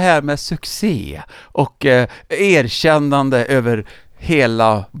menar att det här med succé och erkännande över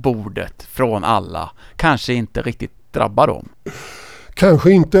hela bordet från alla kanske inte riktigt drabbar dem?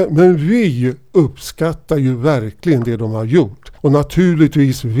 Kanske inte, men vi uppskattar ju verkligen det de har gjort. Och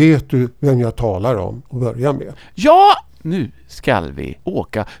naturligtvis vet du vem jag talar om och börja med. Ja, nu ska vi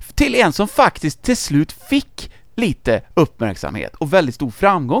åka till en som faktiskt till slut fick lite uppmärksamhet och väldigt stor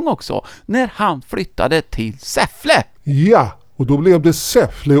framgång också när han flyttade till Säffle. Ja, och då blev det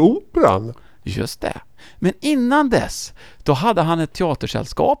Säffleoperan. Just det. Men innan dess, då hade han ett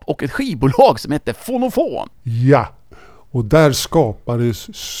teatersällskap och ett skivbolag som hette Fonofon. Ja, och där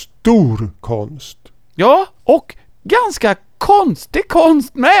skapades stor konst. Ja, och ganska konstig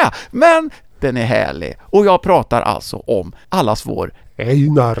konst med, men den är härlig. Och jag pratar alltså om allas vår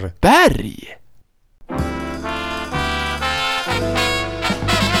Einar Berg.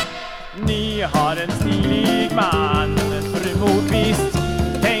 Ni har en stilig man, fru Mokvist.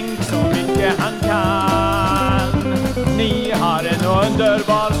 Tänk så mycket han kan. Ni har en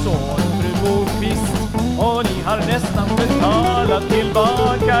underbar son, fru Mokvist. Och ni har nästan betalat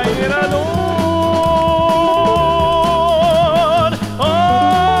tillbaka era lån.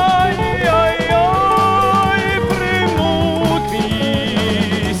 Oj, oj, oj, fru Mokvist.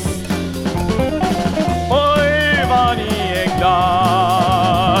 Oj, vad ni är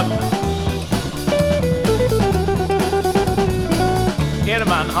glad. Er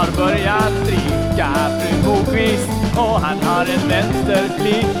man har börjat dricka, fru Mokvist. Och han har en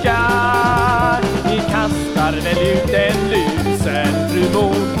vänsterflicka. Ni kastar väl ut en lusen, fru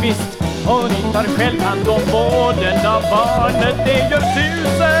Mokvist. Och ni tar själv hand om vården av barnet. Det gör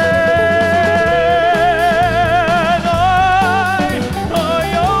tusen. Oj,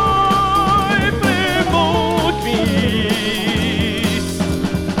 oj, oj, fru Mokvist.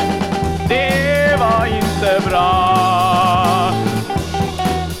 Det var inte bra.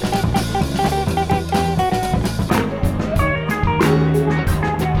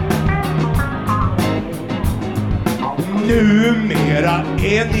 Numera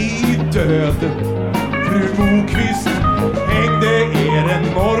är ni död. Fru Mokvist hängde er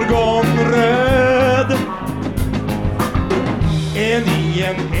en morgonröd. Är ni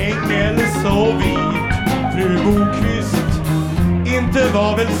en ängel så vit, fru Mokvist? Inte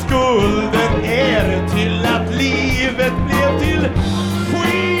var väl skulden er till att livet blev till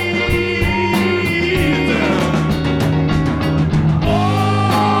skit?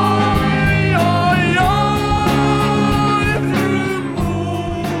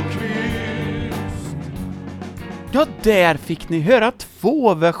 Ja, där fick ni höra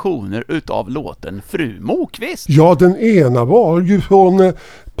 2 versioner utav låten Fru Mokvist. Ja, den ena var ju från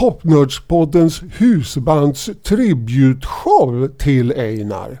Popnördspoddens husbands tributshow till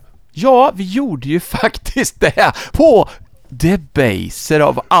Einar. Ja, vi gjorde ju faktiskt det på Debaser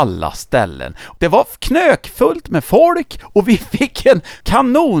av alla ställen. Det var knökfullt med folk och vi fick en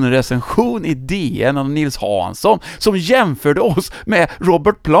kanonrecension i DN av Nils Hansson som jämförde oss med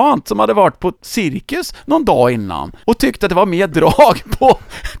Robert Plant som hade varit på cirkus någon dag innan och tyckte att det var mer drag på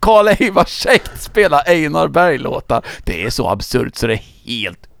Karl-Eivar Schekt spela Einar Berg-låtar. Det är så absurt så det är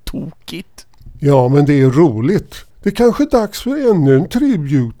helt tokigt. Ja, men det är roligt. Det är kanske dags för ännu en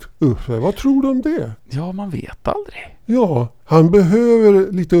tribut, Uffe. Vad tror du om det? Ja, man vet aldrig. Ja, han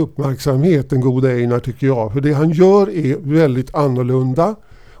behöver lite uppmärksamhet, den gode Einar, tycker jag. För det han gör är väldigt annorlunda.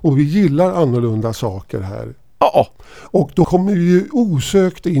 Och vi gillar annorlunda saker här. Ja. Och då kommer vi ju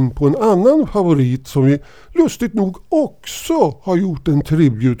osökt in på en annan favorit som vi lustigt nog också har gjort en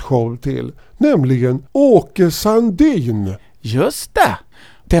tributshow till. Nämligen Åke Sandin. Just det!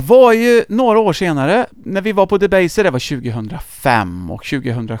 Det var ju några år senare när vi var på Debaser, det var 2005 och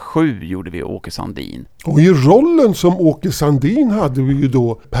 2007 gjorde vi Åke Sandin. Och i rollen som Åke Sandin hade vi ju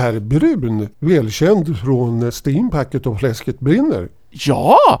då Per Brun, välkänd från Steampacket och Fläsket brinner.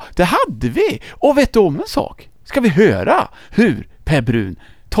 Ja, det hade vi! Och vet du om en sak? Ska vi höra hur Per Brun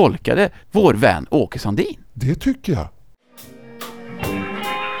tolkade vår vän Åke Sandin? Det tycker jag.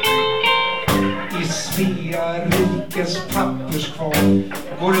 I Svea rikes papperskvarn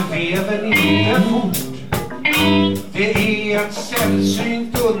går veven inte fort. Det är ett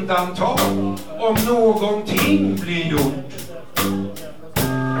sällsynt undantag om någonting blir gjort.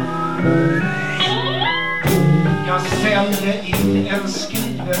 Jag sände in en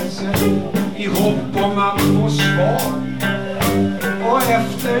skrivelse i hopp om att få svar. Och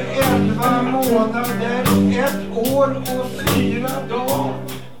efter 11 månader, 1 år och 4 dagar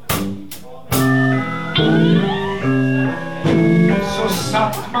så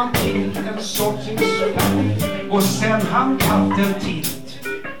satt man till en sorts insulin och sen han katten titt.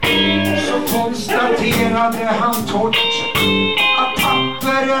 Så konstaterade han torrt att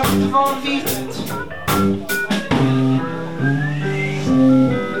papperet var vitt.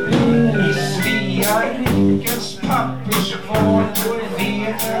 I Svea rikes papperskvarn går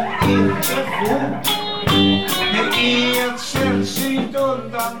veven inte fort. Det är ett sällsynt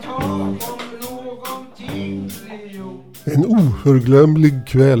undantag om någonting blir gjort. En oförglömlig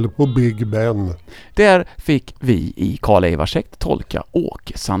kväll på Big Ben. Där fick vi i Karl-Eivar Schekt tolka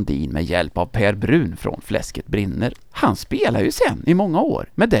Åke Sandin med hjälp av Per Brun från Fläsket brinner. Han spelar ju sen i många år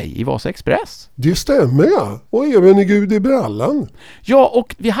med dig i Vasa Express. Det stämmer, ja. Och även i Gud i brallan. Ja,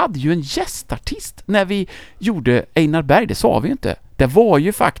 och vi hade ju en gästartist när vi gjorde Einar Berg, det sa vi ju inte. Det var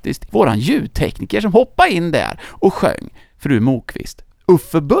ju faktiskt våran ljudtekniker som hoppade in där och sjöng. fru Mokvist.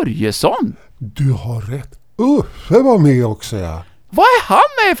 Uffe Börjesson. Du har rätt. Uffe var med också, ja. Vad är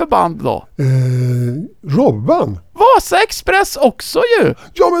han med för band då? Robban. Vasa Express också ju.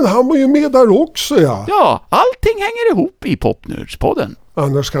 Ja, men han var ju med där också, ja. Ja, allting hänger ihop i Popnördspodden.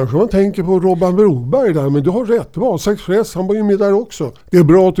 Annars kanske man tänker på Robban Broberg där, men du har rätt. Vasa Express, han var ju med där också. Det är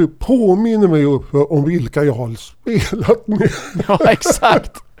bra att du påminner mig upp om vilka jag har spelat med. Ja,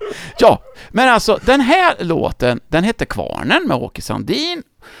 exakt. Ja, men alltså den här låten, den hette Kvarnen med Åke Sandin.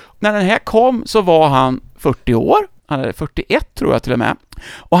 När den här kom så var han 40 år. Han hade 41 tror jag till och med.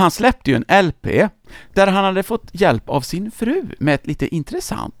 Och han släppte ju en LP där han hade fått hjälp av sin fru med ett lite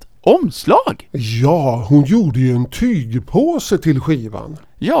intressant omslag. Ja, hon gjorde ju en tygpåse till skivan.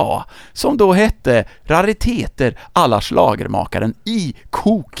 Ja, som då hette Rariteter alla schlagermakaren i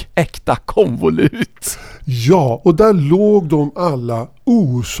kokäkta konvolut. Ja, och där låg de alla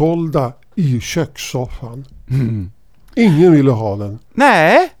osålda i kökssoffan. Ingen ville ha den.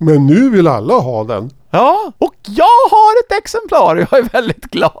 Nej. Men nu vill alla ha den. Ja, och jag har ett exemplar. Jag är väldigt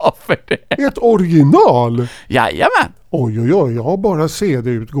glad för det. Ett original? Jajamän. Oj, jag har bara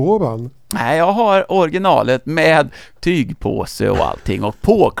CD-utgåvan. Nej, jag har originalet med tygpåse och allting och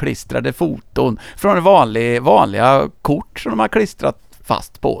påklistrade foton från vanliga kort som de har klistrat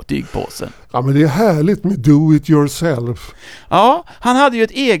fast på tygpåsen. Ja, men det är härligt med do it yourself. Ja, han hade ju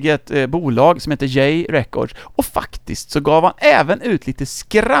ett eget bolag som heter J Records och faktiskt så gav han även ut lite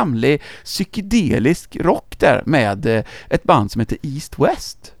skramlig psykedelisk rock där med ett band som heter East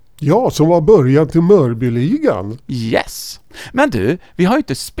West. Ja, som var början till Mörbyligan. Yes. Men du, vi har ju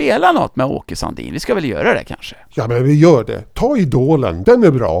inte spelat något med Åke Sandin. Vi ska väl göra det kanske? Ja, men vi gör det. Ta Idolen, den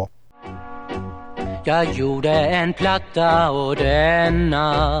är bra. Jag gjorde en platta och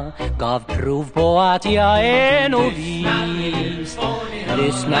denna gav prov på att jag är novis.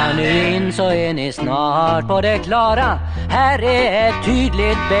 Lyssna nu in så är ni snart på det klara. Här är ett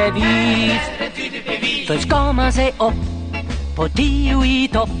tydligt bevis. För ska man sig upp på 10 i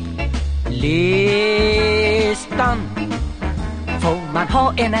topp listan får man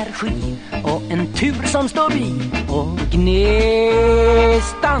ha energi och en tur som står bi och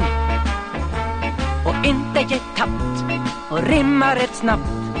gnistan. Och inte ge tappt och rimma rätt snabbt.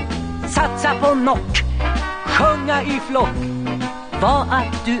 Satsa på nock, sjunga i flock. Var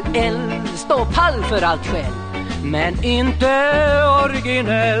aktuell, stå pall för allt själv, men inte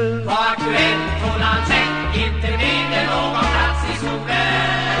originell. Var aktuell, håll han sig, inte vinner någon plats i solen.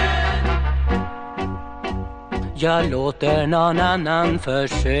 Jag låter någon annan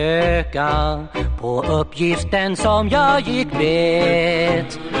försöka på uppgiften som jag gick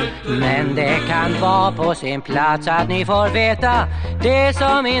bet. Men det kan vara på sin plats att ni får veta det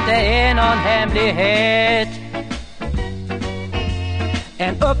som inte är någon hemlighet.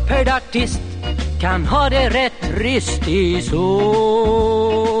 En upphöjd artist kan ha det rätt trist i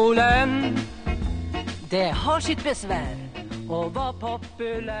solen. Det har sitt besvär och var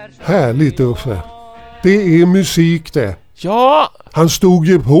populär. Härligt, Uffe. Det är musik det. Ja. Han stod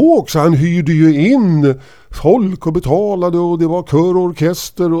ju på också. Han hyrde ju in folk och betalade och det var kör och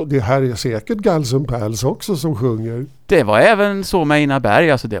orkester. Och det här är säkert Guns N' Pals också som sjunger. Det var även så med Ina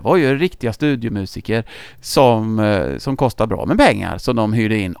Berg. Alltså det var ju riktiga studiomusiker som kostade bra med pengar som de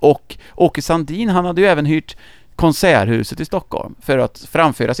hyrde in. Och Åke Sandin, han hade ju även hyrt Konserthuset i Stockholm för att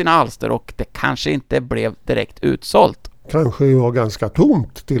framföra sina alster och det kanske inte blev direkt utsålt. Kanske var ganska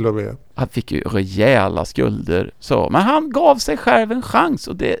tomt till och med. Han fick ju rejäla skulder. Så. Men han gav sig själv en chans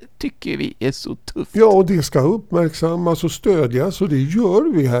och det tycker vi är så tufft. Ja, och det ska uppmärksammas och stödjas och det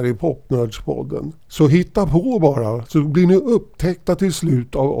gör vi här i Popnördspodden. Så hitta på bara så blir ni upptäckta till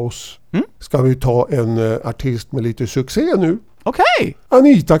slut av oss. Ska vi ta en artist med lite succé nu? Okej.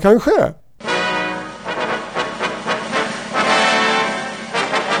 Anita kanske?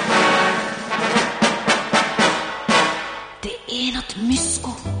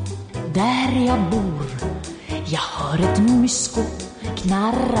 Mysko, där jag bor. Jag hör ett mysko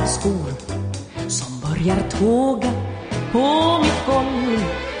knarra skor som börjar tåga på mitt golv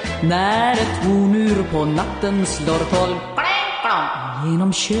när ett hornur på natten slår 12.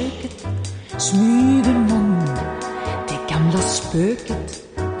 Genom köket smyger någon, det gamla spöket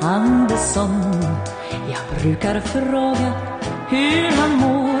Andersson. Jag brukar fråga hur han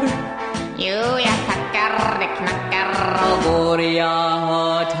mår. Jo, jag tackar, det knackar och går. Jag har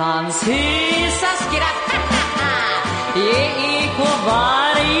hört hans hysa skratt ge eko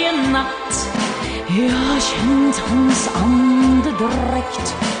varje natt. Jag har känt hans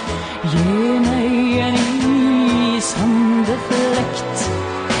andedräkt ge mig en isande fläkt.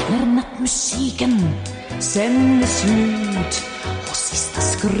 När nattmusiken sen är slut och sista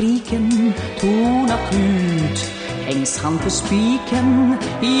skriken tonat ut hängs han på spiken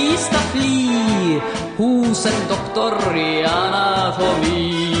i staffli hos en doktor i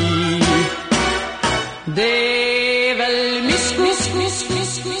anatomi. Det är väl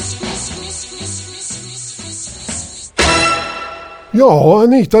Ja,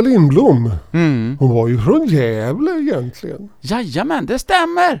 Anita Lindblom. Hon var ju från Gävle egentligen. Jajamän, det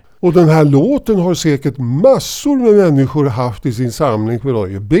stämmer. Och den här låten har säkert massor med människor haft i sin samling, för det är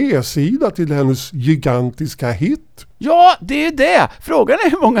ju B-sida till hennes gigantiska hit. Ja, det är det. Frågan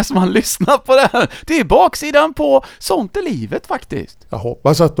är hur många som har lyssnat på det här. Det är baksidan på Sånt är livet faktiskt. Jag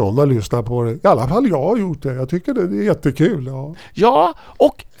hoppas att någon har lyssnat på det. I alla fall jag har gjort det. Jag tycker det är jättekul. Ja,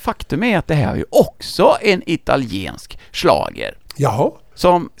 och faktum är att det här är ju också en italiensk schlager. Jaha.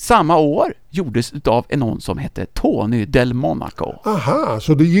 Som samma år gjordes av någon som hette Tony Del Monaco. Aha,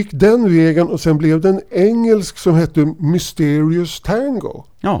 så det gick den vägen och sen blev det en engelsk som hette Mysterious Tango.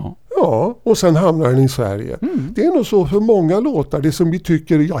 Ja. Ja, och sen hamnar den i Sverige. Det är nog så för många låtar. Det som vi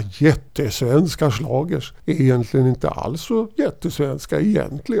tycker jättesvenska schlagers är egentligen inte alls så jättesvenska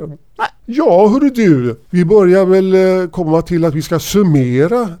egentligen. Nej. Ja, hörru du. Vi börjar väl komma till att vi ska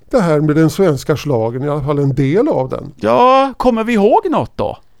summera det här med den svenska schlagern, i alla fall en del av den. Ja, kommer vi ihåg något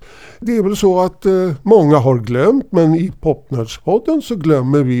då? Det är väl så att många har glömt, men i Popnördspodden så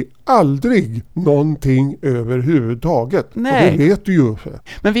glömmer vi aldrig någonting överhuvudtaget. Nej. Och det vet du ju.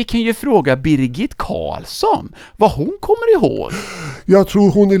 Men vi kan ju fråga Birgit Karlsson vad hon kommer ihåg. Jag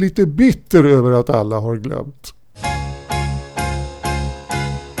tror hon är lite bitter över att alla har glömt.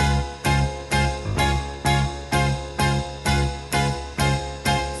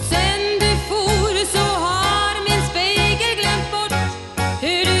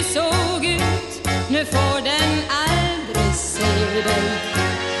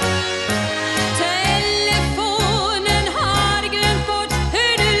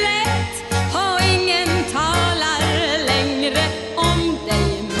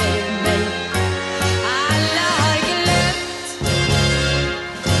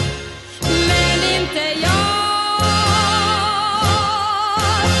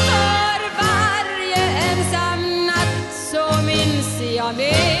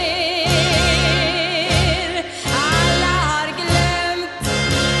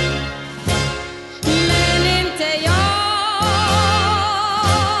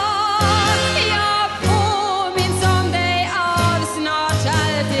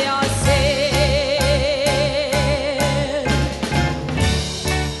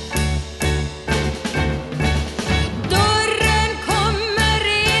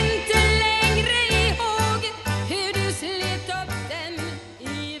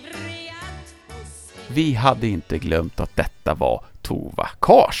 Vi hade inte glömt att detta var Tova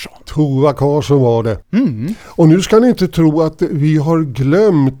Karlsson. Tova Karlsson var det. Och nu ska ni inte tro att vi har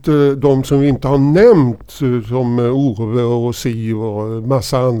glömt de som vi inte har nämnt, som Ove och Siv och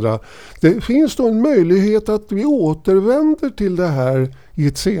massa andra. Det finns då en möjlighet att vi återvänder till det här i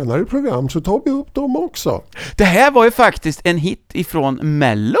ett senare program, så tar vi upp dem också. Det här var ju faktiskt en hit ifrån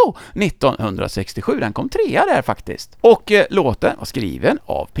Mello 1967. Den kom 3 där faktiskt. Och låten var skriven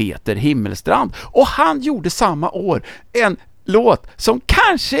av Peter Himmelstrand. Och han gjorde samma år en låt som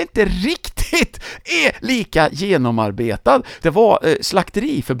kanske inte riktigt är lika genomarbetad. Det var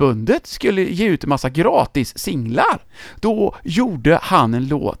Slakteriförbundet skulle ge ut en massa gratis singlar. Då gjorde han en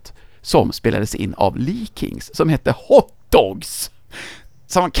låt som spelades in av Lee Kings som hette Hot Dogs.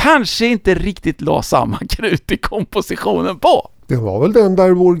 Som man kanske inte riktigt la samma krut i kompositionen på. Det var väl den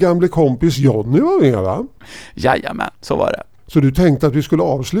där vår gamla kompis Johnny var med, va? Jajamän, så var det. Så du tänkte att vi skulle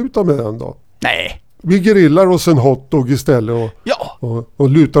avsluta med den då? Nej. Vi grillar oss en hotdog istället och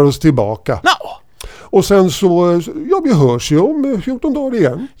lutar oss tillbaka. Ja. Och sen så, vi hörs ju om 14 dagar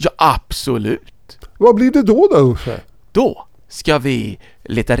igen. Ja, absolut. Vad blir det då Uffe? Då ska vi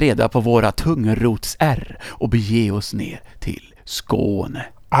leta reda på våra tungrots-R och bege oss ner till Skåne.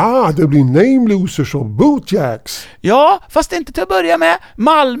 Det blir Name Losers och Bootjacks. Ja, fast inte till att börja med.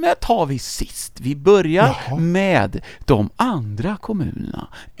 Malmö tar vi sist. Vi börjar med de andra kommunerna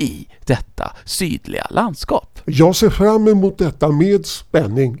i detta sydliga landskap. Jag ser fram emot detta med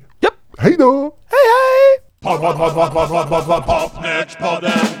spänning. Japp. Hej då! Hej hej!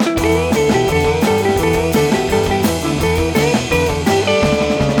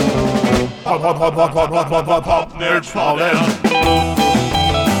 Popnördspodden.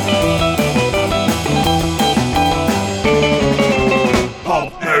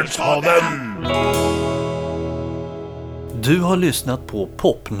 Popnördspodden. Du har lyssnat på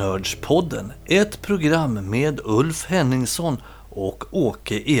Popnördspodden, ett program med Ulf Henningsson och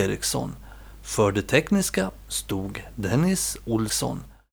Åke Eriksson. För det tekniska stod Dennis Olsson.